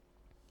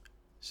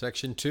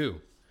Section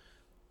 2.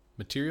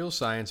 Material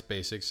Science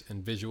Basics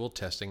and Visual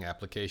Testing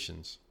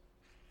Applications.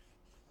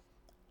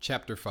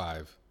 Chapter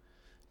 5.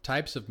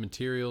 Types of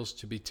Materials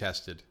to be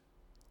Tested.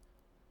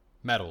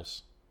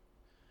 Metals.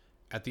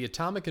 At the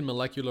atomic and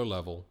molecular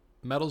level,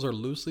 metals are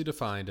loosely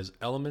defined as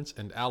elements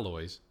and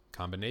alloys,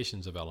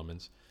 combinations of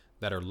elements,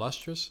 that are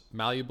lustrous,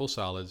 malleable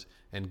solids,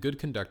 and good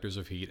conductors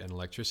of heat and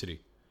electricity.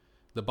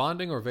 The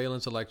bonding or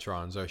valence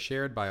electrons are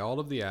shared by all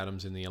of the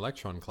atoms in the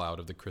electron cloud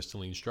of the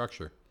crystalline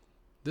structure.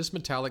 This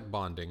metallic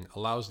bonding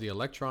allows the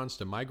electrons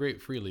to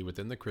migrate freely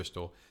within the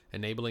crystal,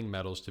 enabling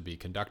metals to be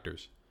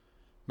conductors.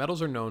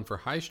 Metals are known for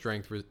high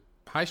strength,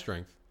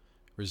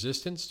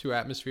 resistance to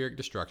atmospheric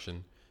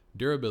destruction,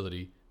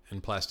 durability,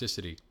 and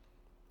plasticity.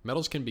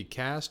 Metals can be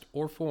cast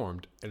or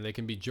formed, and they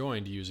can be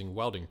joined using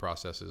welding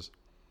processes.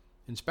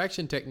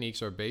 Inspection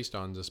techniques are based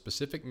on the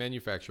specific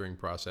manufacturing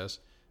process,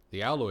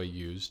 the alloy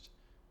used,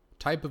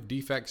 type of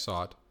defect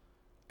sought,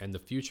 and the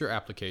future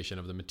application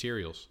of the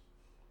materials.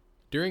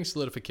 During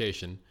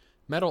solidification,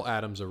 metal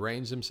atoms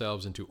arrange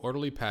themselves into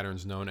orderly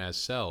patterns known as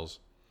cells.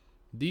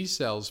 These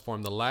cells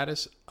form the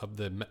lattice of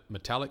the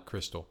metallic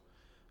crystal.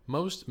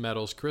 Most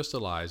metals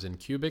crystallize in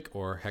cubic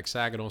or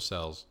hexagonal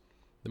cells.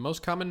 The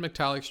most common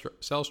metallic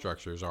cell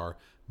structures are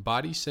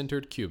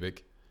body-centered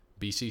cubic,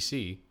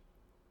 BCC,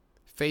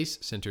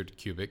 face-centered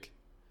cubic,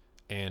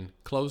 and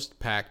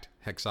closed-packed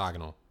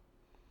hexagonal.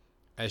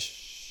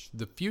 As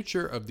the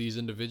future of these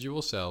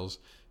individual cells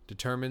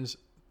determines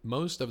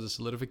most of the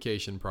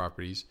solidification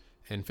properties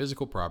and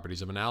physical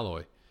properties of an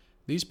alloy.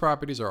 These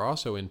properties are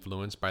also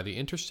influenced by the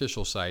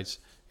interstitial sites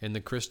in the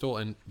crystal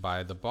and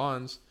by the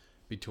bonds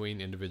between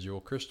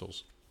individual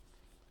crystals.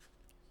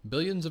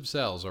 Billions of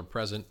cells are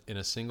present in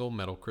a single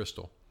metal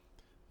crystal.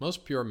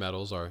 Most pure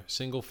metals are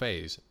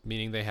single-phase,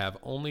 meaning they have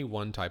only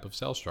one type of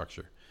cell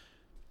structure.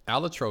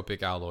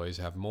 Allotropic alloys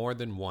have more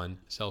than one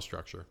cell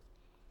structure.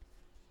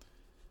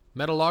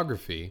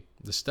 Metallography,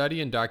 the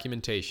study and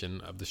documentation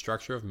of the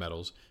structure of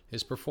metals,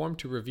 is performed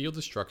to reveal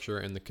the structure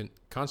and the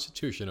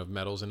constitution of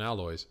metals and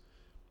alloys.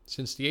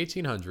 Since the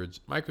 1800s,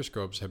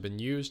 microscopes have been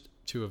used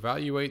to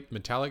evaluate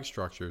metallic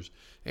structures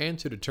and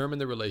to determine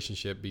the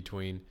relationship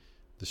between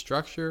the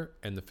structure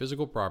and the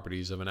physical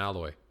properties of an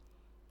alloy.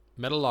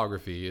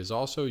 Metallography is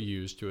also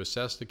used to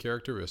assess the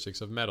characteristics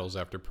of metals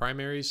after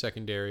primary,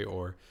 secondary,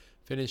 or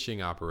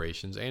finishing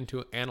operations and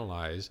to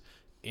analyze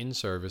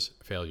in-service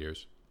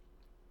failures.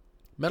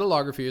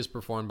 Metallography is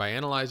performed by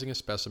analyzing a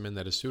specimen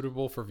that is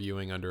suitable for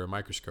viewing under a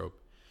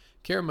microscope.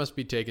 Care must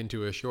be taken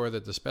to assure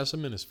that the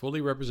specimen is fully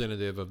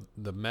representative of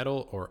the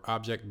metal or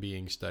object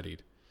being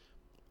studied.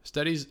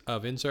 Studies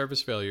of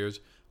in-service failures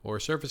or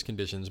surface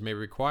conditions may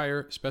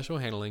require special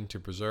handling to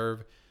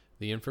preserve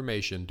the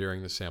information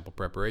during the sample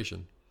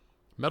preparation.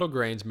 Metal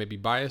grains may be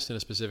biased in a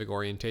specific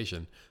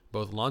orientation.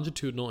 Both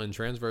longitudinal and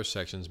transverse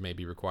sections may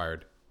be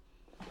required.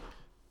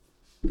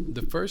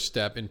 The first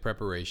step in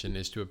preparation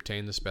is to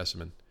obtain the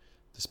specimen.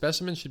 The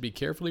specimen should be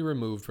carefully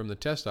removed from the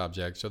test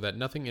object so that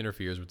nothing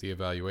interferes with the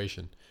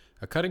evaluation.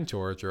 A cutting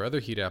torch or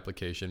other heat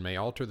application may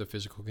alter the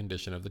physical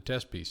condition of the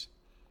test piece.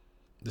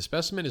 The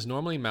specimen is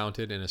normally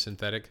mounted in a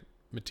synthetic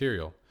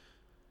material.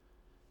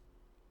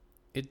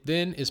 It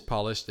then is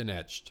polished and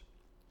etched.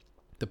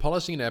 The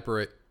polishing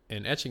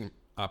and etching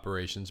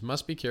operations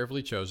must be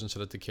carefully chosen so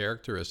that the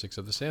characteristics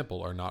of the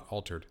sample are not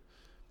altered.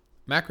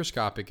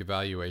 Macroscopic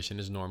evaluation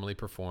is normally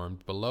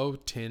performed below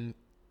 10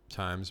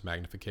 times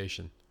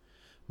magnification.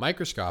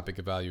 Microscopic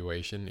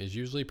evaluation is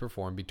usually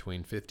performed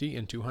between 50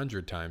 and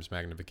 200 times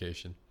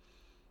magnification.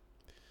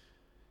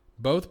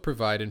 Both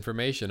provide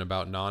information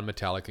about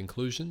non-metallic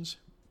inclusions,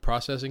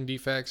 processing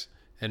defects,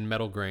 and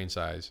metal grain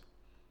size.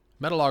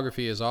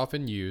 Metallography is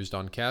often used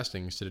on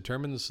castings to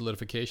determine the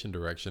solidification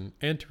direction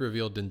and to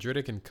reveal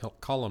dendritic and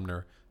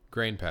columnar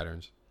grain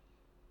patterns.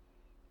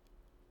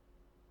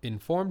 In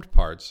formed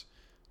parts,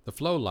 the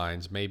flow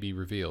lines may be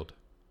revealed.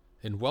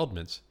 In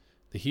weldments,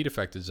 the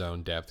heat-affected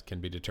zone depth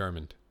can be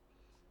determined.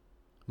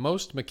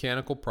 Most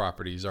mechanical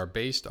properties are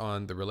based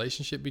on the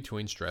relationship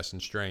between stress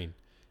and strain.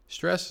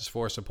 Stress is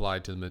force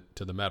applied to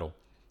the metal,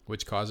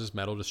 which causes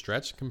metal to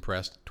stretch,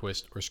 compress,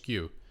 twist, or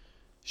skew.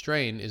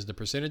 Strain is the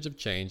percentage of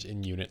change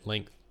in unit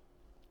length.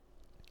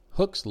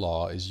 Hooke's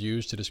law is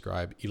used to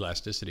describe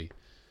elasticity.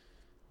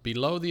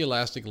 Below the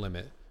elastic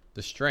limit,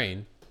 the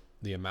strain,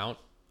 the amount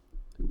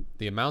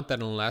that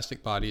an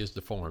elastic body is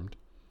deformed,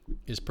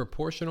 is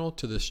proportional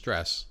to the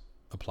stress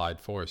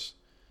applied force.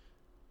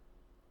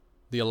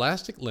 The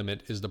elastic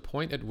limit is the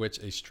point at which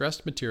a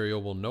stressed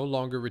material will no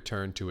longer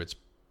return to its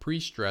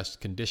pre-stressed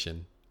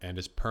condition and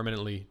is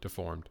permanently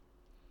deformed.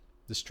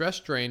 The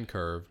stress-strain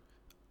curve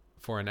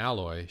for an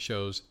alloy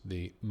shows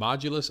the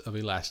modulus of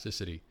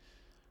elasticity.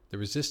 The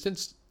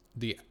resistance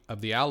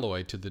of the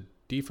alloy to the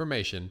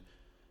deformation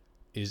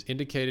is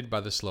indicated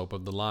by the slope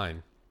of the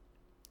line.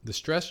 The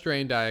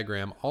stress-strain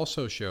diagram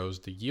also shows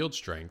the yield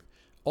strength,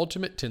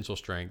 ultimate tensile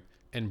strength,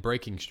 and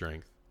breaking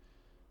strength.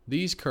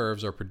 These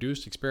curves are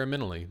produced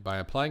experimentally by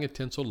applying a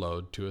tensile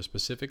load to a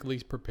specifically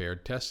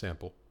prepared test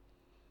sample.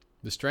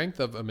 The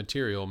strength of a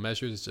material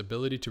measures its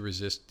ability to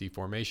resist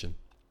deformation.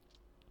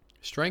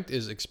 Strength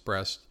is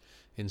expressed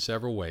in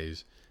several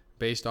ways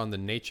based on the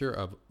nature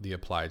of the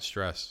applied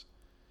stress.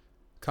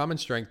 Common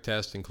strength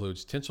tests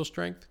includes tensile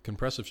strength,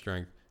 compressive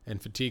strength,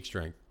 and fatigue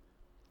strength.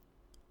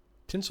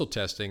 Tensile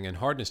testing and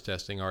hardness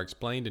testing are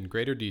explained in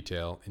greater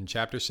detail in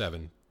Chapter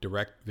 7,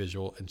 Direct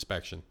Visual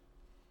Inspection.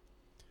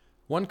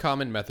 One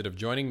common method of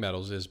joining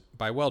metals is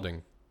by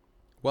welding.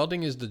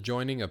 Welding is the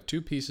joining of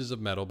two pieces of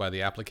metal by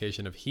the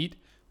application of heat,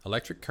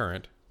 electric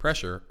current,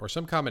 pressure, or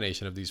some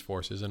combination of these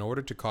forces in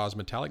order to cause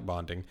metallic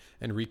bonding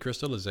and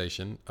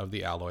recrystallization of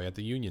the alloy at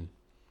the union.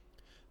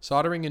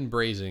 Soldering and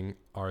brazing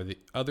are the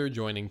other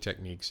joining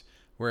techniques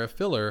where a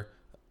filler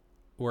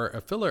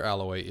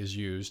alloy is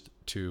used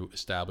to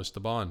establish the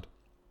bond.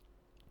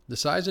 The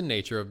size and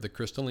nature of the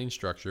crystalline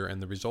structure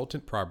and the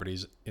resultant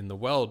properties in the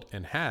weld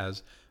and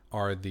has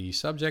are the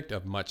subject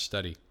of much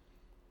study.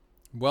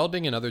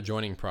 Welding and other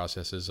joining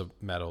processes of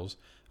metals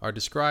are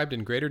described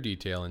in greater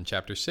detail in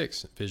Chapter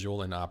 6,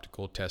 Visual and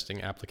Optical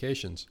Testing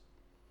Applications.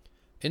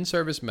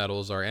 In-service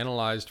metals are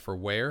analyzed for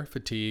wear,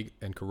 fatigue,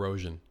 and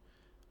corrosion.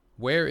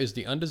 Wear is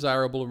the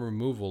undesirable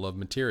removal of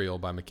material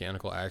by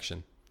mechanical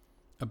action.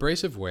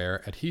 Abrasive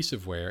wear,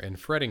 adhesive wear, and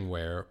fretting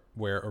wear,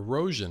 where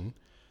erosion,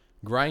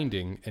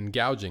 grinding, and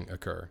gouging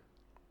occur.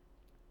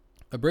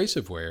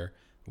 Abrasive wear,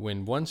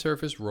 when one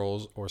surface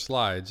rolls or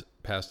slides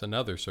past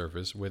another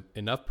surface with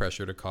enough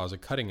pressure to cause a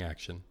cutting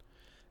action.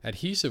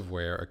 Adhesive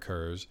wear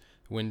occurs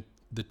when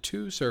the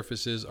two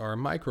surfaces are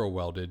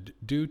micro-welded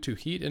due to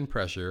heat and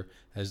pressure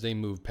as they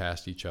move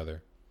past each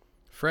other.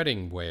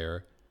 Fretting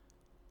wear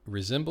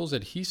resembles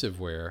adhesive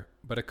wear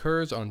but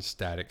occurs on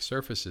static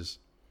surfaces.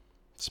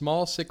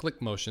 Small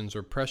cyclic motions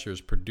or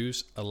pressures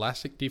produce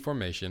elastic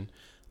deformation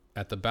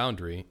at the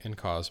boundary and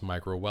cause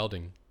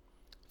micro-welding.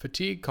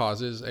 Fatigue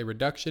causes a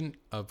reduction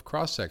of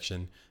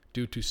cross-section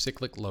due to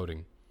cyclic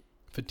loading.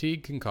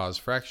 Fatigue can cause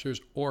fractures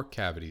or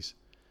cavities.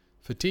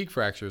 Fatigue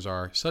fractures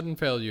are sudden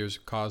failures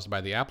caused by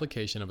the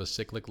application of a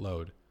cyclic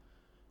load.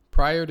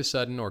 Prior to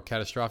sudden or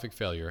catastrophic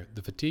failure,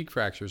 the fatigue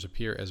fractures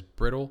appear as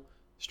brittle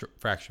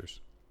fractures.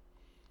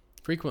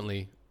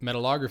 Frequently,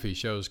 metallography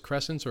shows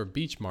crescents or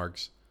beach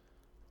marks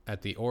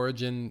at the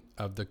origin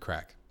of the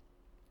crack.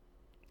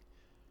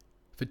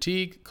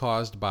 Fatigue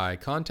caused by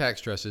contact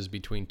stresses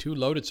between two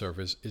loaded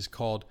surfaces is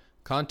called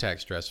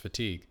contact stress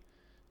fatigue.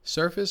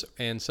 Surface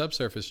and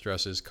subsurface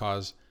stresses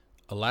cause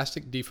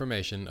elastic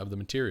deformation of the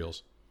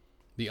materials.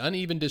 The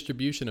uneven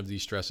distribution of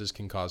these stresses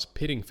can cause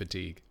pitting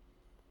fatigue.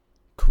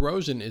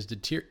 Corrosion is the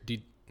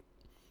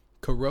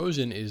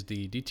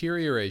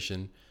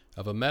deterioration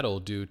of a metal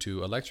due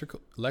to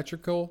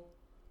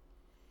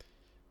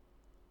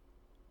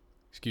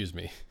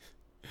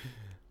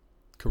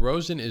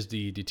Corrosion is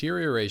the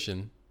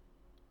deterioration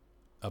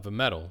of a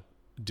metal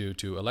due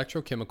to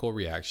electrochemical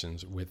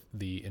reactions with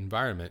the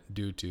environment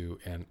due to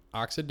an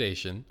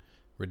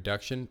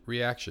oxidation-reduction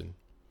reaction.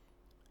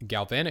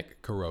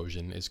 Galvanic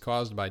corrosion is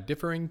caused by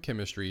differing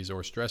chemistries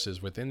or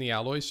stresses within the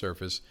alloy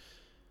surface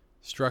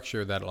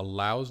structure that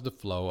allows the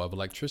flow of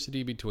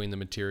electricity between the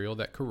material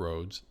that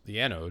corrodes, the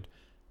anode,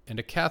 and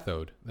a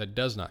cathode that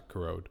does not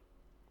corrode.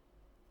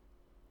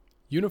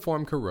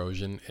 Uniform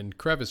corrosion and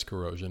crevice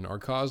corrosion are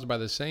caused by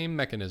the same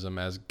mechanism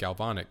as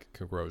galvanic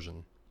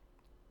corrosion.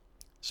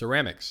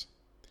 Ceramics.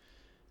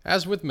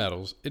 As with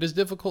metals, it is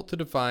difficult to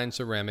define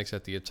ceramics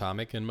at the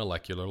atomic and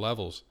molecular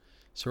levels.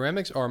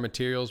 Ceramics are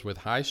materials with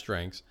high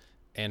strengths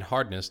and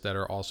hardness that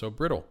are also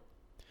brittle.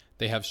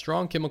 They have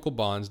strong chemical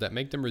bonds that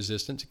make them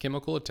resistant to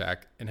chemical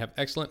attack and have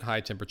excellent high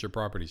temperature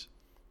properties.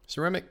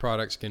 Ceramic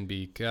products can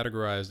be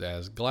categorized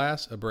as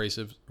glass,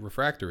 abrasives,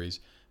 refractories,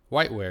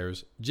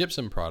 whitewares,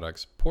 gypsum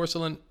products,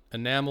 porcelain,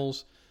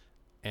 enamels,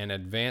 and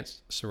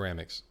advanced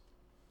ceramics.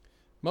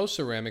 Most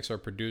ceramics are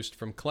produced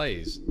from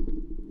clays,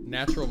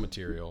 natural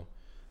material,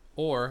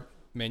 or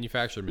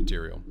manufactured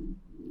material.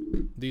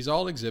 These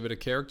all exhibit a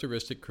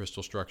characteristic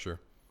crystal structure.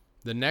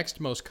 The next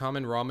most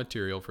common raw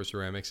material for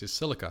ceramics is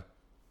silica.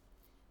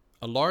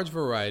 A large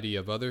variety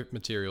of other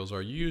materials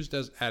are used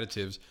as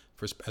additives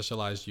for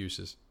specialized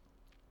uses.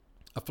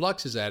 A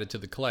flux is added to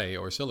the clay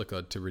or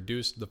silica to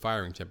reduce the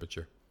firing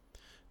temperature.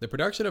 The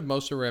production of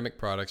most ceramic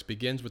products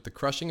begins with the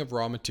crushing of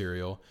raw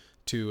material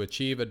to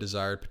achieve a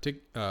desired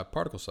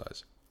particle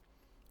size.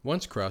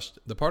 Once crushed,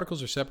 the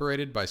particles are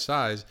separated by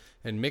size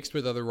and mixed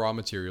with other raw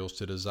materials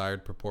to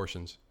desired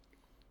proportions.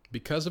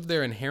 Because of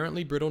their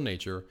inherently brittle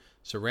nature,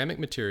 ceramic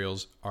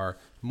materials are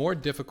more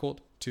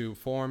difficult to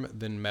form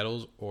than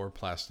metals or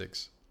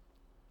plastics.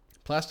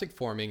 Plastic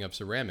forming of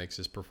ceramics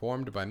is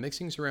performed by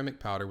mixing ceramic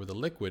powder with a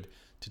liquid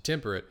to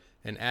temper it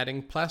and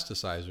adding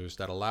plasticizers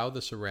that allow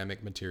the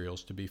ceramic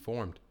materials to be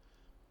formed.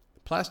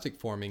 Plastic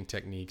forming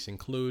techniques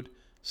include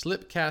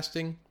slip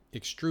casting,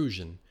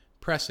 extrusion,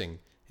 pressing,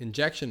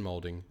 injection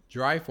molding,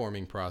 dry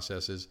forming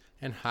processes,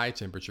 and high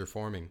temperature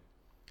forming.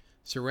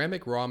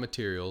 Ceramic raw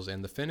materials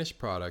and the finished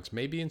products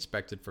may be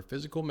inspected for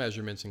physical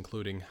measurements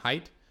including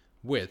height,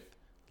 width,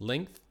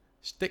 length,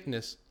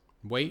 thickness,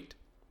 weight,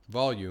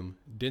 volume,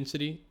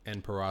 density,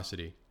 and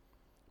porosity.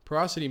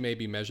 Porosity may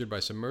be measured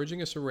by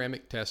submerging a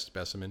ceramic test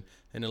specimen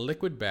in a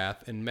liquid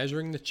bath and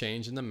measuring the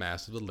change in the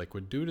mass of the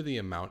liquid due to the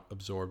amount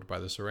absorbed by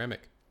the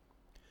ceramic.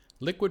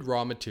 Liquid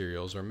raw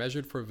materials are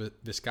measured for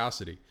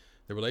viscosity,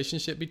 the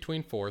relationship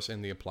between force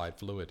and the applied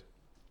fluid,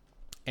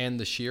 and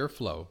the shear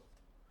produced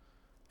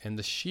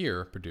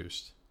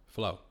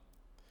flow.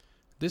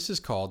 This is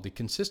called the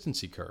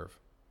consistency curve.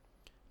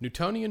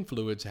 Newtonian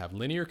fluids have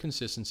linear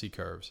consistency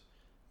curves.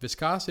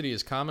 Viscosity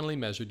is commonly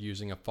measured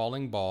using a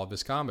falling ball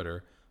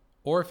viscometer,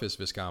 orifice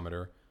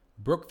viscometer,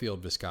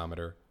 Brookfield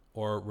viscometer,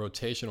 or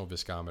rotational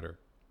viscometer.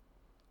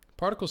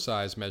 Particle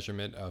size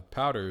measurement of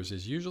powders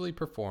is usually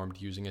performed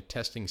using a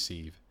testing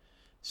sieve.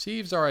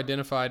 Sieves are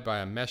identified by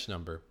a mesh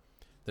number,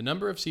 the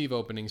number of sieve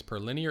openings per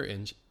linear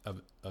inch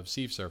of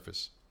sieve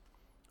surface.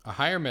 A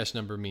higher mesh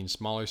number means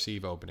smaller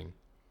sieve opening.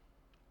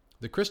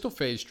 The crystal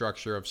phase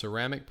structure of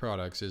ceramic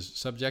products is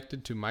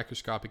subjected to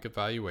microscopic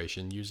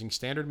evaluation using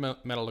standard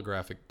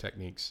metallographic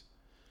techniques.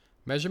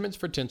 Measurements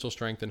for tensile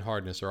strength and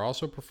hardness are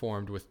also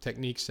performed with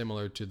techniques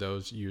similar to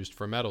those used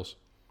for metals.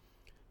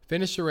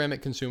 Finished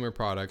ceramic consumer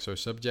products are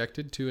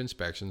subjected to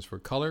inspections for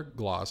color,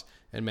 gloss,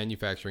 and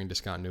manufacturing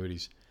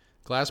discontinuities.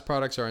 Glass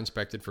products are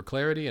inspected for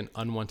clarity and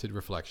unwanted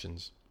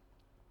reflections.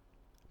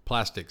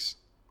 Plastics.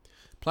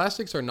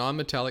 Plastics are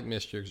non-metallic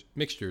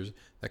mixtures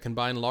that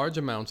combine large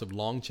amounts of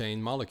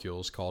long-chain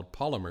molecules called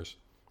polymers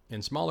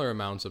and smaller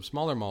amounts of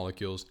smaller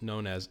molecules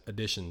known as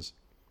additions.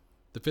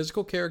 The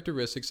physical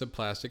characteristics of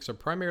plastics are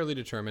primarily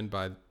determined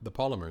by the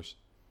polymers.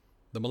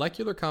 The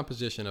molecular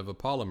composition of a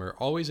polymer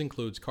always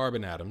includes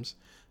carbon atoms,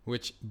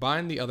 which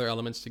bind the other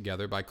elements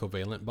together by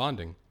covalent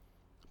bonding.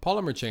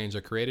 Polymer chains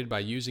are created by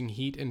using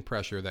heat and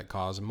pressure that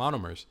cause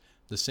monomers,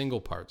 the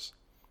single parts,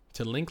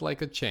 to link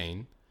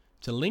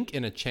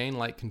in a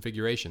chain-like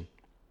configuration.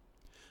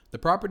 The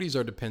properties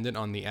are dependent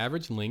on the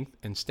average length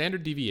and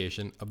standard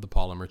deviation of the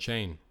polymer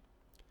chain.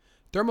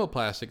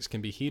 Thermoplastics can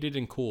be heated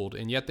and cooled,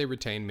 and yet they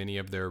retain many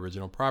of their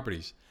original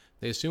properties.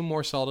 They assume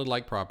more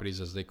solid-like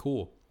properties as they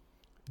cool.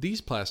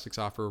 These plastics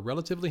offer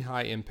relatively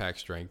high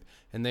impact strength,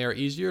 and they are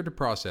easier to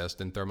process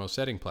than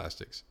thermosetting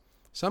plastics.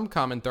 Some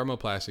common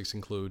thermoplastics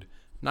include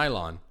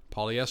nylon,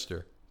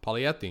 polyester,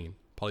 polyethylene,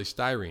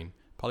 polystyrene,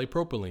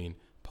 polypropylene,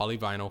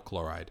 polyvinyl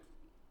chloride.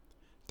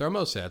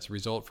 Thermosets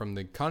result from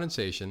the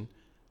condensation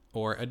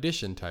or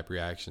addition type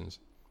reactions.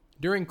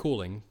 During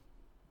cooling,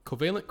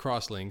 covalent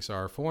cross-links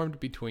are formed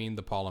between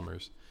the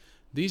polymers.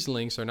 These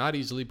links are not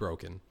easily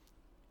broken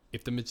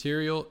if the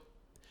material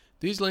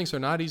is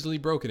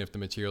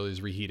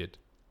reheated.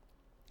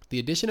 The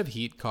addition of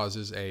heat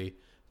causes a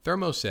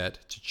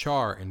thermoset to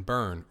char and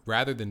burn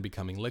rather than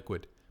becoming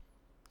liquid.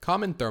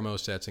 Common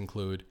thermosets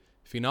include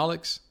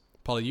phenolics,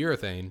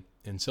 polyurethane,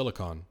 and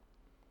silicone.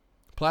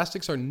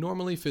 Plastics are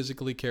normally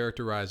physically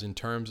characterized in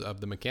terms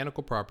of the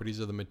mechanical properties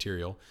of the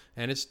material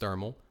and its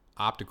thermal,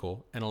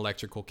 optical, and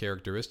electrical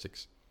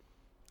characteristics.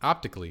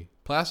 Optically,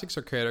 plastics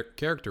are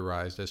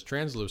characterized as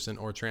translucent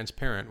or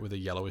transparent with a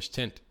yellowish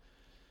tint.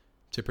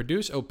 To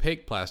produce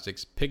opaque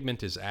plastics,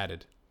 pigment is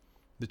added.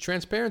 The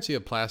transparency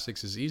of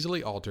plastics is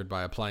easily altered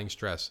by applying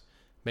stress,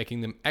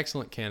 making them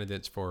excellent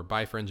candidates for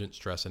bifringent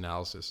stress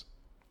analysis.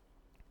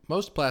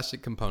 Most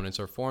plastic components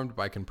are formed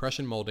by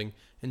compression molding,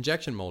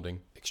 injection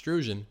molding,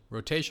 extrusion,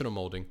 rotational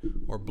molding,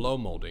 or blow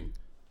molding,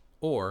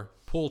 or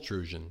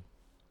pultrusion.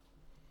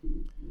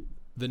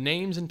 The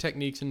names and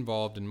techniques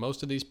involved in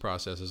most of these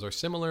processes are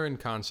similar in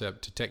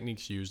concept to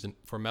techniques used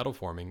for metal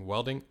forming,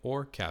 welding,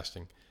 or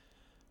casting.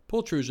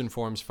 Pultrusion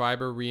forms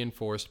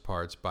fiber-reinforced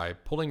parts by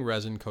pulling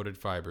resin-coated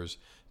fibers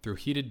through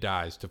heated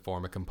dies to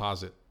form a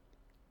composite.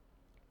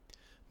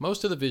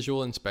 Most of the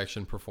visual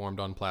inspection performed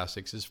on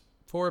plastics is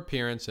for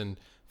appearance and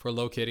for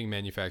locating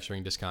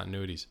manufacturing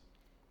discontinuities.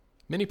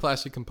 Many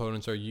plastic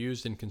components are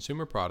used in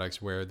consumer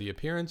products where the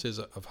appearance is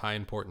of high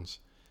importance.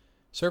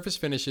 Surface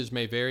finishes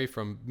may vary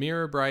from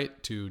mirror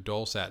bright to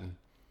dull satin.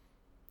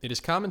 It is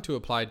common to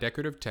apply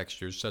decorative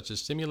textures such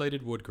as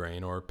simulated wood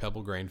grain or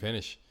pebble grain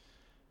finish.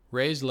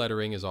 Raised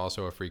lettering is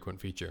also a frequent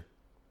feature.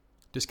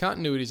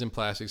 Discontinuities in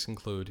plastics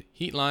include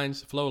heat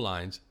lines, flow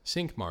lines,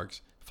 sink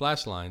marks,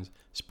 flash lines,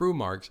 sprue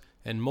marks,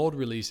 and mold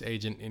release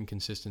agent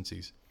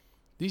inconsistencies.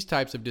 These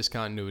types of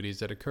discontinuities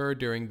that occur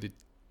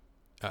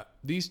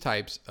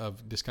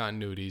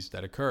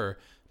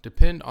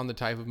depend on the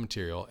type of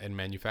material and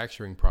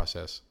manufacturing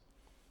process.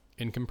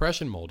 In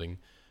compression molding,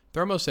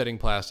 thermosetting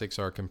plastics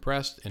are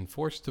compressed and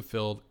forced to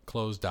fill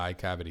closed die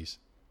cavities.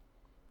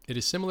 It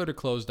is similar to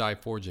closed die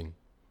forging.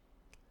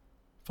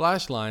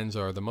 Flash lines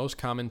are the most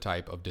common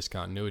type of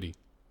discontinuity.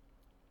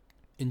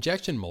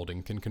 Injection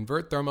molding can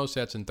convert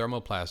thermosets and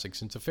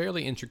thermoplastics into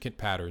fairly intricate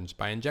patterns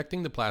by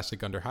injecting the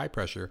plastic under high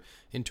pressure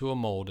into a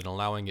mold and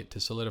allowing it to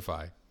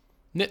solidify.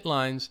 Knit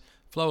lines,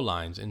 flow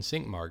lines, and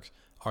sink marks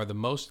are the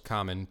most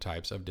common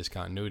types of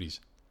discontinuities.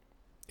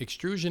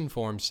 Extrusion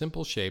forms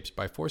simple shapes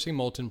by forcing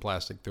molten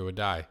plastic through a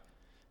die.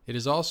 It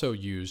is also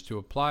used to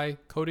apply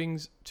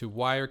coatings to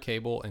wire,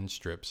 cable, and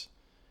strips.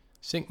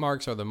 Sink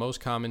marks are the most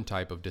common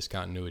type of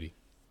discontinuity.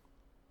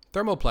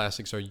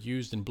 Thermoplastics are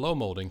used in blow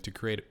molding to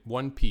create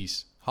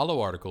one-piece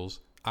hollow articles,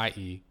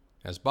 i.e.,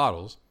 as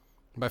bottles,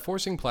 by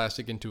forcing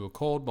plastic into a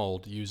cold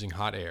mold using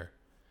hot air.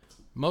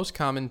 The most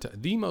common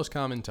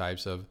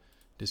types of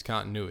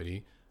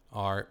discontinuity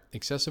are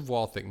excessive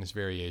wall thickness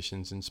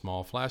variations and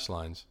small flash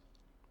lines.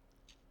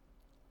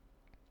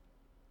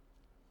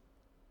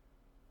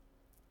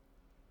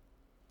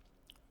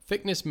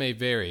 Thickness may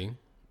be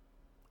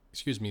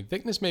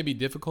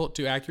difficult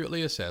to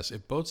accurately assess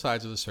if both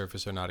sides of the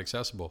surface are not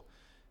accessible.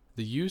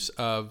 The use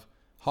of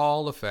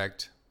Hall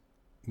effect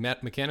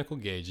mechanical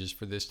gauges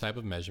for this type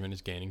of measurement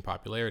is gaining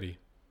popularity.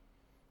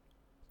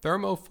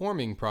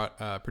 Thermoforming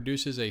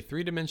produces a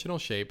three-dimensional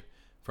shape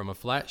from a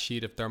flat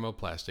sheet of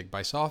thermoplastic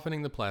by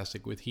softening the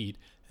plastic with heat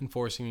and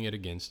forcing it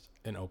against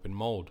an open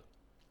mold.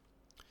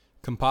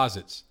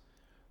 Composites.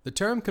 The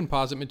term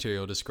composite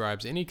material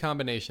describes any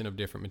combination of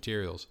different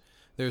materials.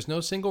 There is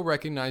no single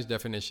recognized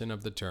definition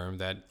of the term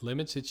that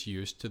limits its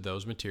use to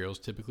those materials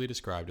typically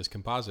described as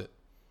composite.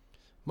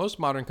 Most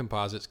modern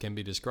composites can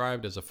be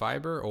described as a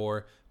fiber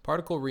or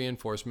particle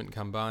reinforcement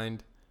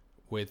combined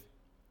with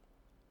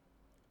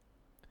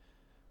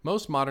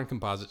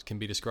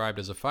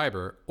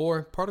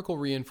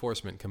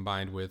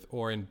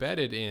or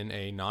embedded in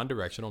a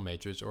non-directional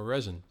matrix or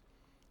resin.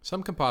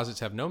 Some composites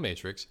have no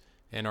matrix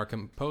and are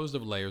composed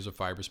of layers of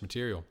fibrous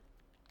material.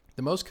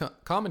 The most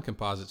common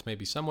composites may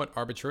be somewhat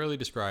arbitrarily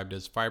described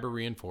as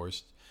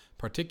fiber-reinforced,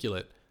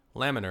 particulate,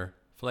 laminar,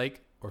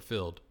 flake, or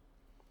filled.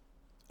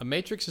 A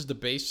matrix is the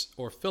base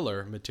or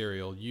filler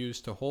material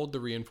used to hold the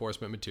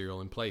reinforcement material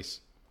in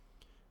place,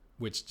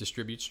 which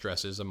distributes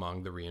stresses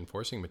among the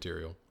reinforcing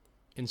material.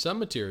 In some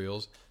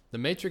materials, the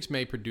matrix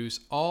may produce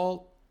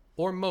all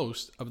or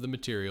most of the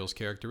material's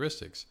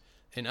characteristics.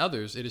 In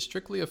others, it is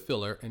strictly a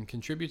filler and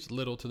contributes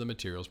little to the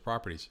material's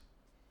properties.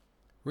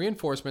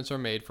 Reinforcements are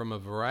made from a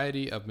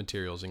variety of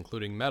materials,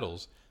 including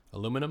metals,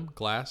 aluminum,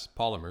 glass,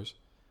 polymers,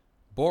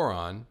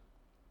 boron,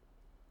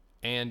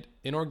 and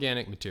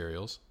inorganic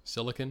materials,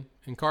 silicon,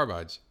 and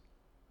carbides.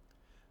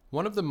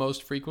 One of the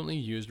most frequently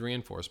used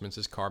reinforcements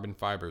is carbon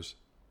fibers.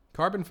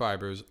 Carbon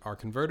fibers are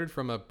converted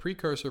from a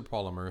precursor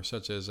polymer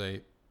such as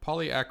a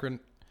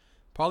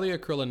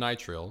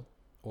polyacrylonitrile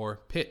or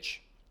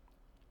pitch.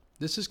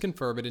 This is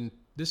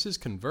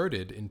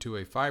converted into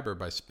a fiber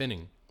by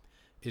spinning.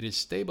 It is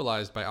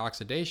stabilized by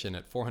oxidation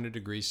at 400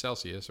 degrees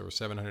Celsius or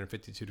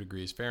 752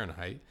 degrees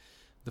Fahrenheit.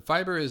 The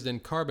fiber is then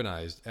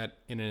carbonized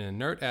in an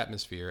inert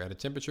atmosphere at a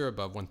temperature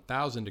above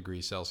 1000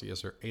 degrees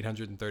Celsius or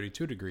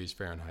 832 degrees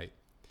Fahrenheit.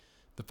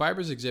 The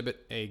fibers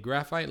exhibit a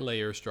graphite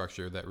layer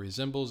structure that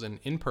resembles an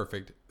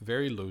imperfect,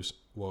 very loose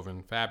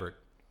woven fabric.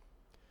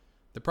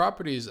 The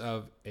properties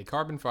of a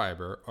carbon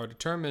fiber are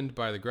determined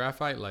by the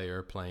graphite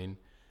layer plane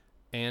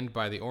and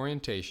by the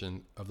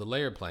orientation of the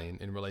layer plane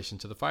in relation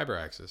to the fiber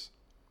axis.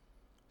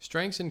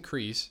 Strengths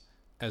increase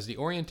as the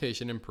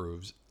orientation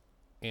improves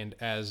and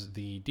as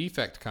the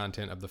defect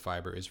content of the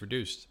fiber is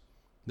reduced.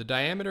 The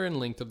diameter and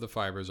length of the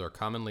fibers are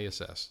commonly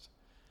assessed.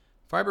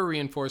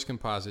 Fiber-reinforced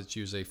composites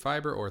use a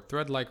fiber or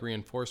thread-like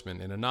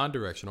reinforcement in a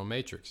non-directional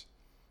matrix.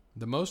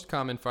 The most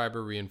common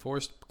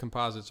fiber-reinforced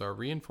composites are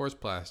reinforced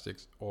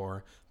plastics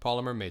or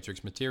polymer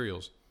matrix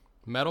materials,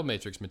 metal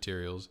matrix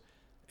materials,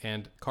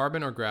 and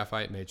carbon or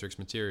graphite matrix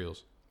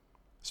materials.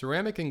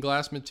 Ceramic and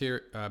glass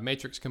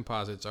matrix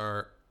composites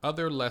are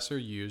other lesser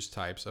used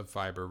types of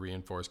fiber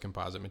reinforced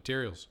composite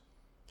materials.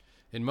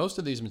 In most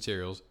of these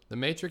materials, the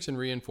matrix and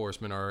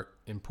reinforcement are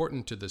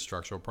important to the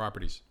structural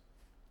properties.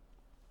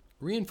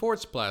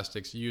 Reinforced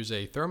plastics use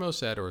a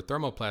thermoset or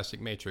thermoplastic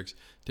matrix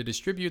to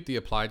distribute the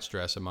applied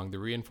stress among the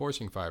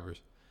reinforcing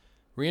fibers.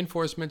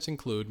 Reinforcements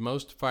include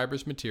most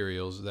fibrous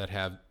materials that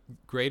have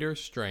greater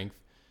strength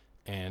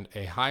and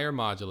a higher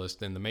modulus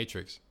than the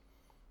matrix.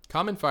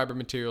 Common fiber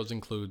materials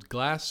include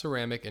glass,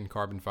 ceramic, and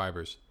carbon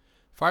fibers.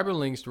 Fiber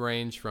lengths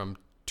range from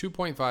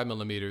 2.5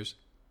 millimeters,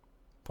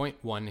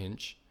 0.1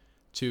 inch,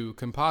 to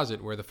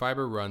composite where the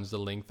fiber runs the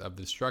length of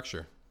the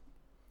structure.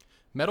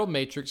 Metal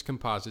matrix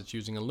composites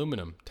using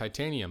aluminum,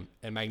 titanium,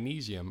 and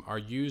magnesium are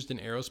used in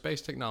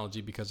aerospace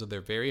technology because of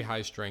their very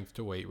high strength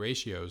to weight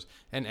ratios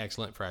and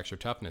excellent fracture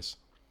toughness.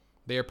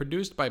 They are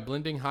produced by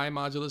blending high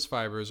modulus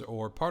fibers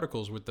or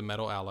particles with the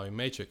metal alloy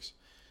matrix.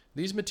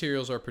 These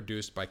materials are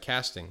produced by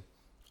casting.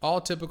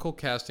 All typical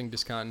casting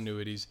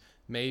discontinuities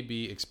may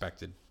be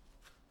expected.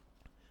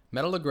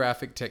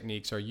 Metallographic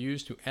techniques are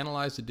used to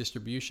analyze the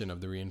distribution of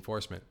the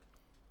reinforcement.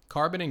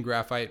 Carbon and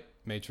graphite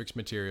matrix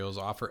materials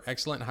offer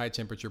excellent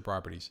high-temperature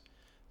properties.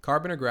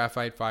 Carbon or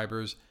graphite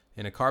fibers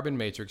in a carbon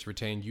matrix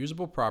retain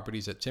usable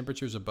properties at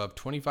temperatures above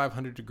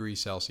 2500 degrees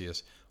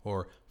Celsius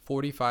or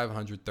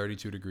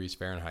 4532 degrees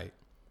Fahrenheit.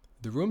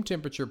 The room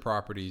temperature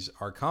properties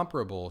are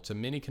comparable to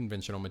many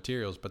conventional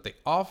materials, but they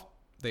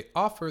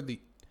offer the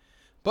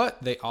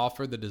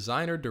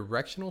designer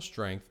directional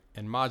strength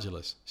and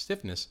modulus,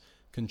 stiffness,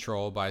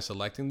 control by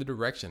selecting the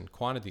direction,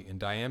 quantity, and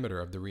diameter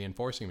of the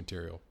reinforcing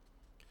material.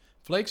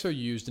 Flakes are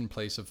used in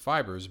place of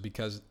fibers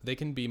because they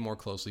can be more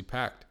closely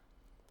packed.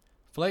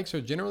 Flakes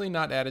are generally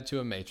not added to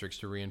a matrix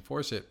to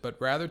reinforce it, but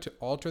rather to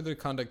alter the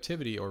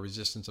conductivity or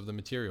resistance of the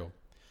material.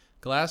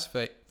 Glass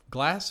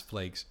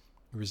flakes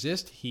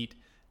resist heat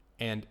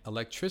and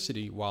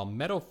electricity, while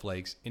metal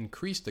flakes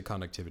increase the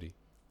conductivity.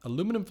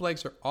 Aluminum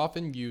flakes are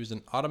often used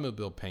in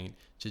automobile paint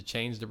to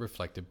change the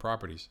reflective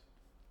properties.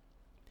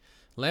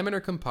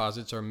 Laminar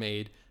composites are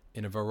made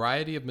in a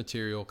variety of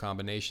material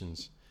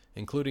combinations,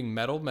 including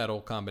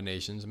metal-metal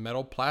combinations,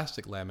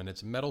 metal-plastic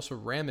laminates,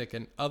 metal-ceramic,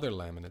 and other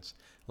laminates.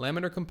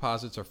 Laminar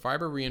composites are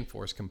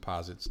fiber-reinforced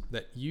composites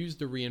that use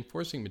the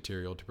reinforcing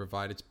material to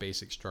provide its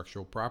basic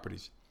structural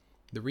properties.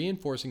 The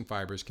reinforcing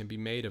fibers can be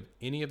made of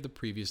any of the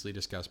previously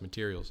discussed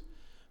materials.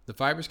 The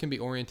fibers can be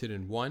oriented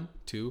in 1,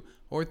 2,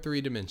 or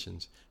 3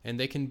 dimensions, and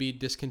they can be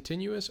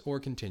discontinuous or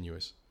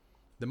continuous.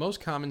 The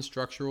most common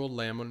structural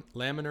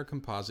laminar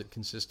composite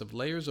consists of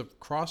layers of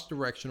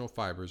cross-directional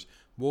fibers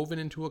woven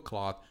into a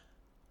cloth,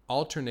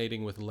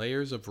 alternating with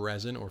layers of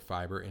resin or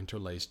fiber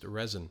interlaced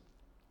resin.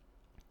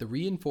 The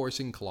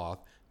reinforcing cloth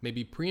may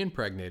be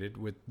pre-impregnated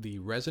with the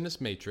resinous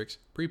matrix,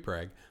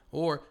 prepreg,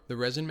 or the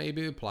resin may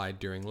be applied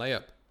during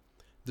layup.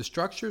 The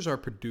structures are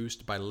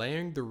produced by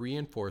layering the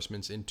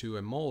reinforcements into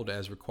a mold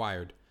as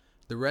required.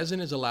 The resin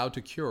is allowed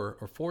to cure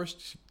or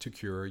forced to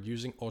cure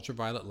using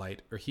ultraviolet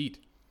light or heat.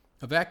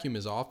 A vacuum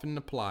is often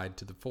applied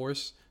to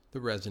force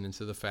the resin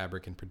into the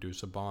fabric and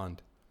produce a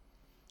bond.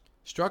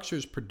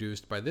 Structures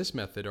produced by this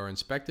method are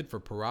inspected for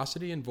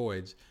porosity and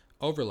voids,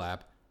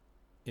 overlap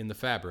in the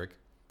fabric,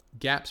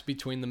 gaps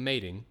between the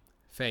mating,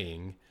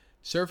 faying,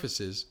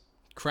 surfaces,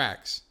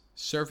 cracks,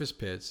 surface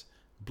pits,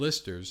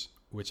 blisters,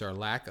 which are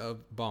lack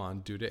of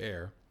bond due to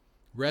air,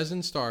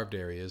 resin-starved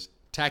areas,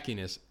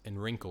 tackiness,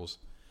 and wrinkles.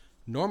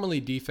 Normally,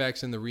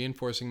 defects in the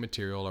reinforcing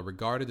material are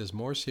regarded as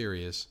more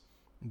serious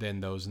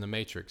than those in the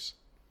matrix.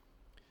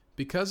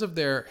 Because of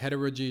their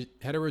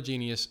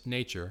heterogeneous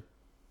nature,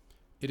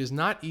 it is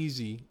not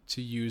easy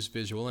to use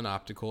visual and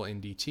optical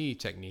NDT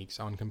techniques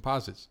on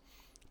composites.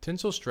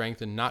 Tensile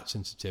strength and knot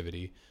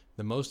sensitivity,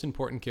 the most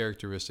important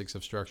characteristics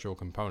of structural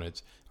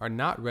components, are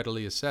not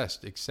readily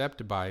assessed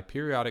except by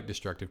periodic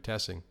destructive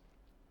testing.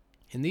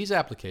 In these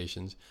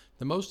applications,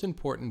 the most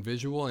important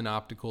visual and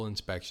optical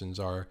inspections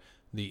are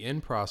the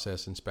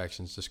in-process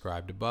inspections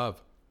described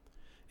above.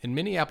 In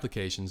many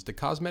applications, the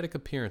cosmetic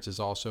appearance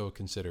is also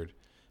considered.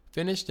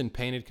 Finished and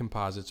painted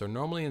composites are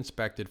normally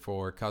inspected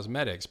for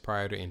cosmetics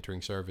prior to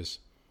entering service.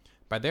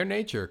 By their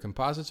nature,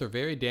 composites are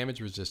very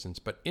damage resistant,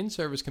 but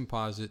in-service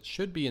composites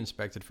should be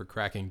inspected for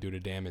cracking due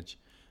to damage.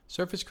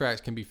 Surface cracks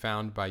can be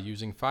found by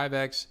using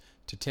 5x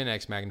to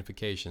 10x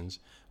magnifications,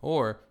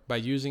 or by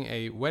using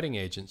a wetting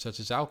agent such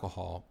as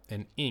alcohol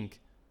and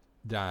ink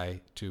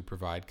dye to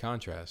provide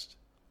contrast.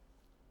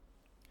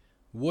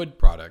 Wood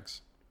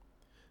products.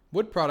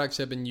 Wood products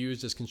have been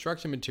used as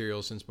construction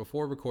materials since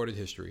before recorded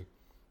history.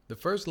 The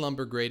first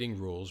lumber grading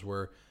rules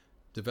were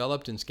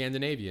developed in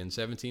Scandinavia in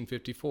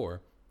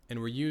 1754 and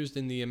were used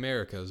in the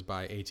Americas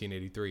by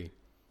 1883.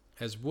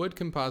 As wood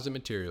composite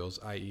materials,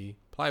 i.e.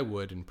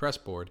 plywood and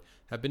pressboard,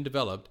 have been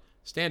developed,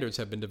 standards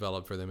have been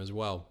developed for them as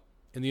well.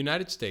 In the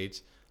United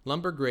States,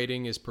 lumber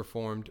grading is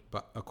performed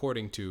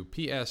according to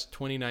PS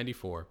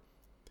 2094,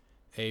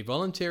 a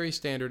voluntary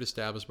standard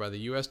established by the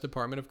U.S.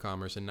 Department of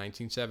Commerce in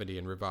 1970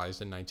 and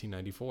revised in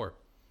 1994.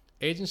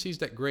 Agencies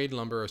that grade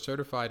lumber are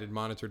certified and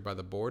monitored by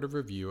the Board of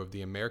Review of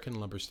the American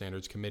Lumber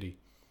Standards Committee.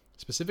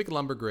 Specific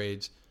lumber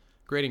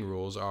grading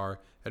rules are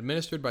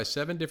administered by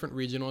 7 different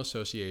regional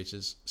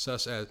associations,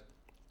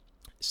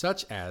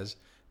 such as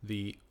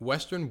the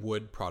Western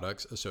Wood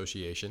Products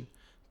Association.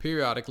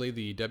 Periodically,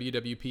 the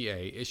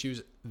WWPA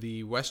issues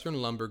the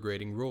Western Lumber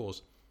Grading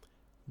Rules.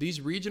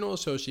 These regional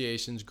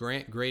associations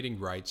grant grading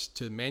rights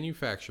to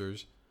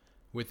manufacturers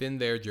within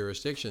their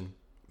jurisdiction.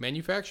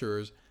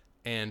 Manufacturers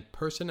and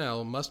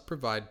personnel must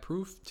provide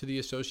proof to the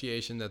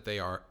association that they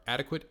are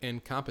adequate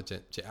and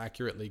competent to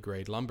accurately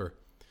grade lumber.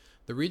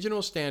 The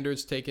regional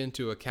standards take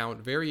into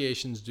account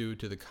variations due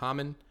to the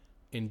common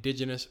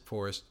indigenous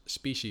forest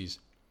species.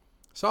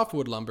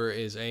 Softwood lumber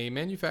is a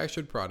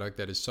manufactured product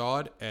that is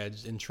sawed,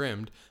 edged, and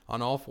trimmed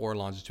on all 4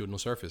 longitudinal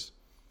surfaces.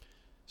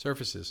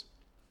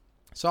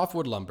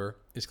 Softwood lumber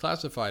is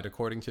classified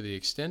according to the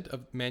extent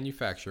of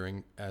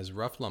manufacturing as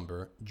rough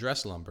lumber,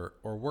 dress lumber,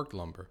 or worked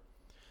lumber.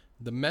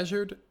 The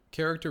measured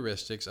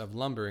characteristics of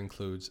lumber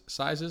includes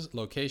sizes,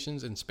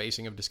 locations, and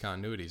spacing of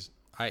discontinuities,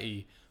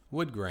 i.e.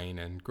 wood grain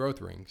and growth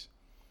rings.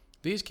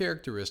 These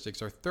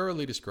characteristics are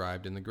thoroughly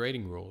described in the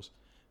grading rules,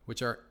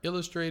 which are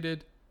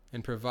illustrated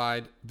and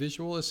provide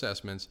visual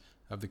assessments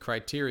of the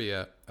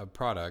criteria of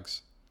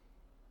products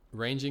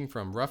ranging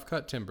from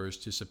rough-cut timbers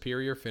to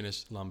superior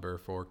finished lumber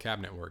for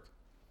cabinet work.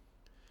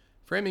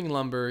 Framing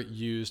lumber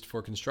used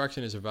for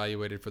construction is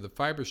evaluated for the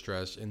fiber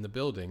stress in the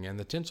building and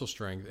the tensile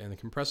strength and the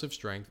compressive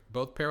strength,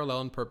 both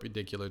parallel and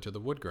perpendicular to the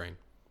wood grain.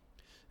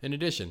 In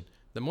addition,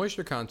 the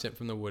moisture content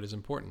from the wood is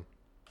important.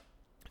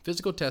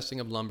 Physical testing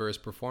of lumber is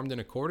performed in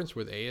accordance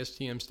with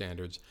ASTM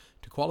standards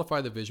to qualify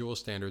the visual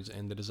standards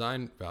and the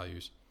design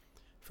values.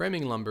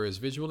 Framing lumber is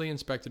visually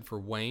inspected for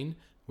wane,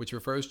 which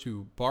refers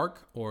to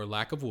bark or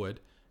lack of wood,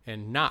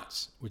 and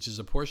knots, which is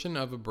a portion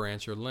of a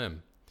branch or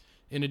limb.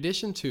 In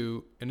addition,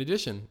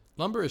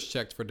 lumber is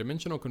checked for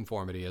dimensional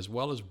conformity as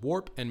well as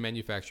warp and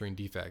manufacturing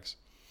defects.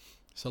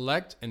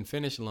 Select and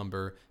finished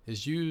lumber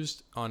is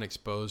used on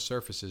exposed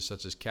surfaces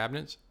such as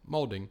cabinets,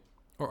 molding,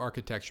 or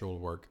architectural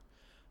work.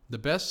 The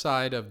best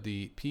side of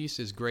the piece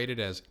is graded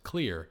as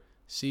clear,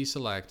 C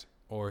select,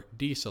 or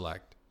D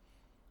select,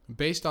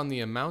 based on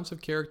the amounts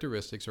of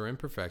characteristics or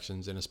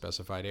imperfections in a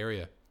specified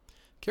area.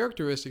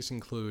 Characteristics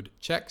include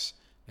checks,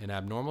 an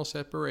abnormal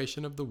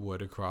separation of the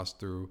wood across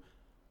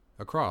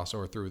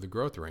or through the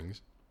growth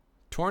rings,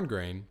 torn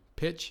grain,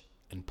 pitch,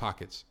 and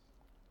pockets.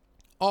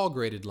 All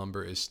graded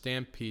lumber is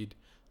stamped in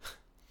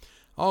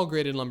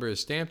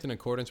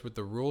accordance with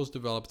the rules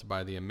developed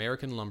by the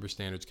American Lumber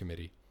Standards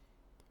Committee.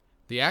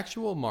 The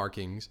actual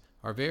markings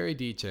are very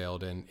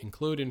detailed and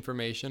include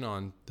information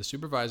on the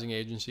supervising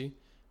agency,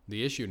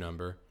 the issue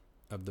number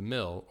of the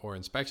mill or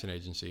inspection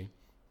agency,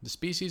 the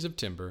species of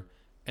timber,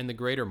 and the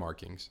grader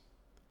markings.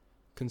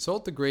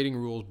 Consult the grading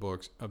rules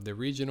books of the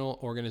regional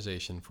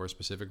organization for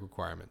specific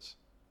requirements.